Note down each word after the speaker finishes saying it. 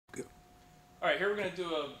All right, here we're going to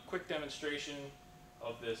do a quick demonstration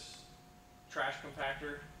of this trash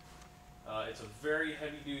compactor. It's a very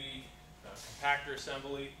heavy-duty compactor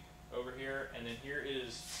assembly over here, and then here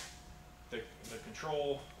is the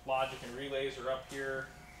control logic and relays are up here,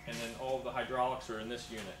 and then all of the hydraulics are in this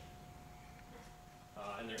unit.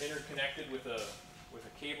 And they're interconnected with a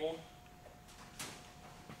cable.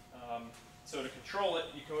 So to control it,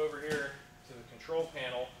 you come over here to the control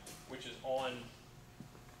panel, which is on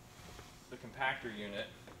the compactor unit,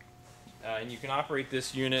 and you can operate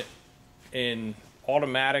this unit in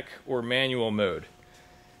automatic or manual mode.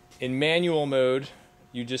 In manual mode,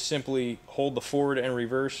 you just simply hold the forward and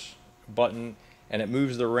reverse button and it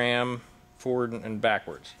moves the ram forward and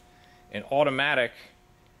backwards. In automatic,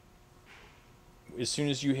 as soon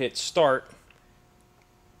as you hit start,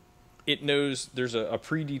 it knows there's a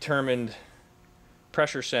predetermined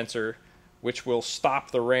pressure sensor which will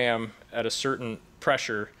stop the ram at a certain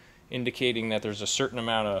pressure, indicating that there's a certain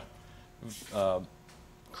amount of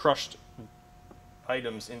crushed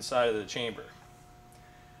items inside of the chamber.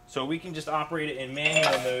 So we can just operate it in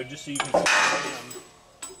manual mode just so you can see the ram.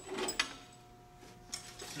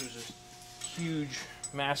 So there's this huge,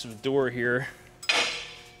 massive door here.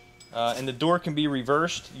 And the door can be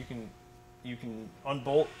reversed. You can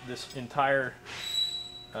unbolt this entire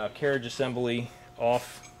carriage assembly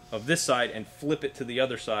off of this side and flip it to the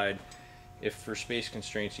other side if for space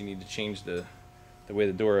constraints you need to change the way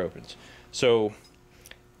the door opens. So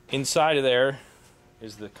inside of there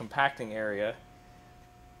is the compacting area,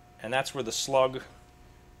 and that's where the slug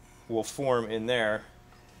will form in there.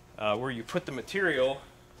 Where you put the material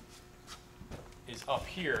is up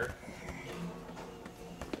here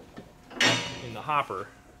in the hopper.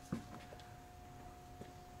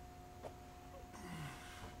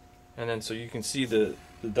 And then so you can see the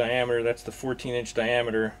diameter, that's the 14-inch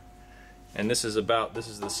diameter, and this is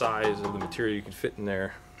the size of the material you can fit in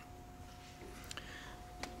there.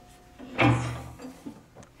 Alright,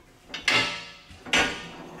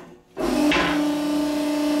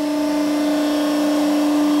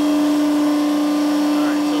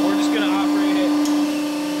 so we're just going to operate it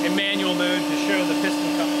in manual mode to show the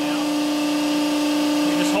piston coming out.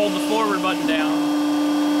 You just hold the forward button down.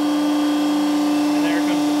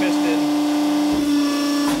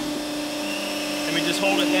 Just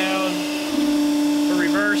hold it down. For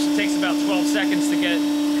reverse, it takes about 12 seconds to get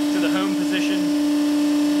to the home position.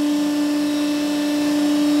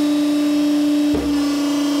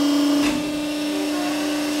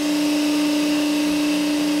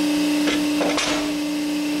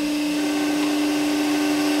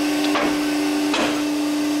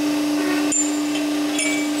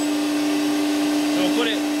 So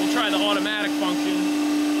we'll try the automatic function.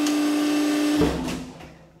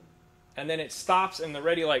 And then it stops and the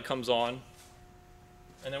ready light comes on.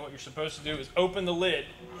 And then what you're supposed to do is open the lid,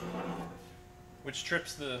 which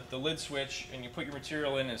trips the lid switch, and you put your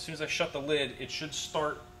material in. And as soon as I shut the lid, it should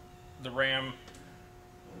start the ram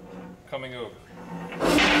coming over.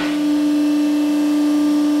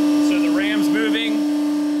 So the ram's moving,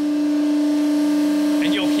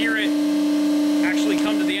 and you'll hear it actually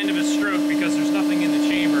come to the end of its stroke because there's nothing in the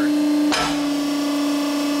chamber.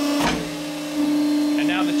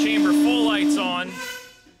 Now the chamber full light's on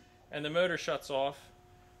and the motor shuts off,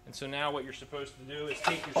 and so now what you're supposed to do is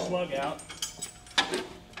take your slug out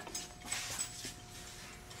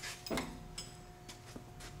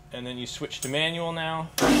and then you switch to manual now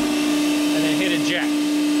and then hit eject.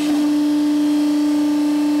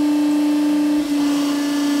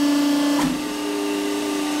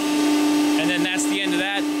 And then that's the end of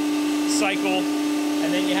that cycle,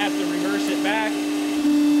 and then you have to reverse it back.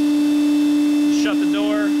 Shut the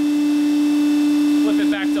door, flip it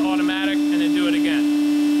back to automatic, and then do it again.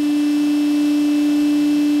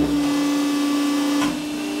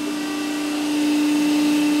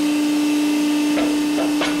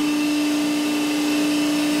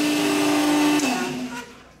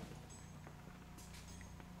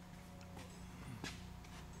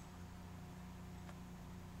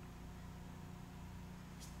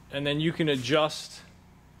 And then you can adjust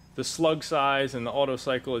the slug size, and the auto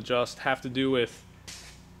cycle adjust have to do with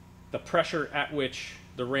the pressure at which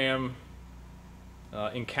the ram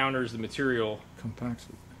encounters the material. Compacts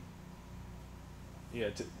it. Yeah,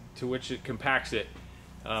 to which it compacts it.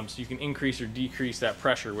 So you can increase or decrease that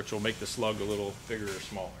pressure, which will make the slug a little bigger or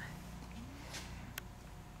smaller.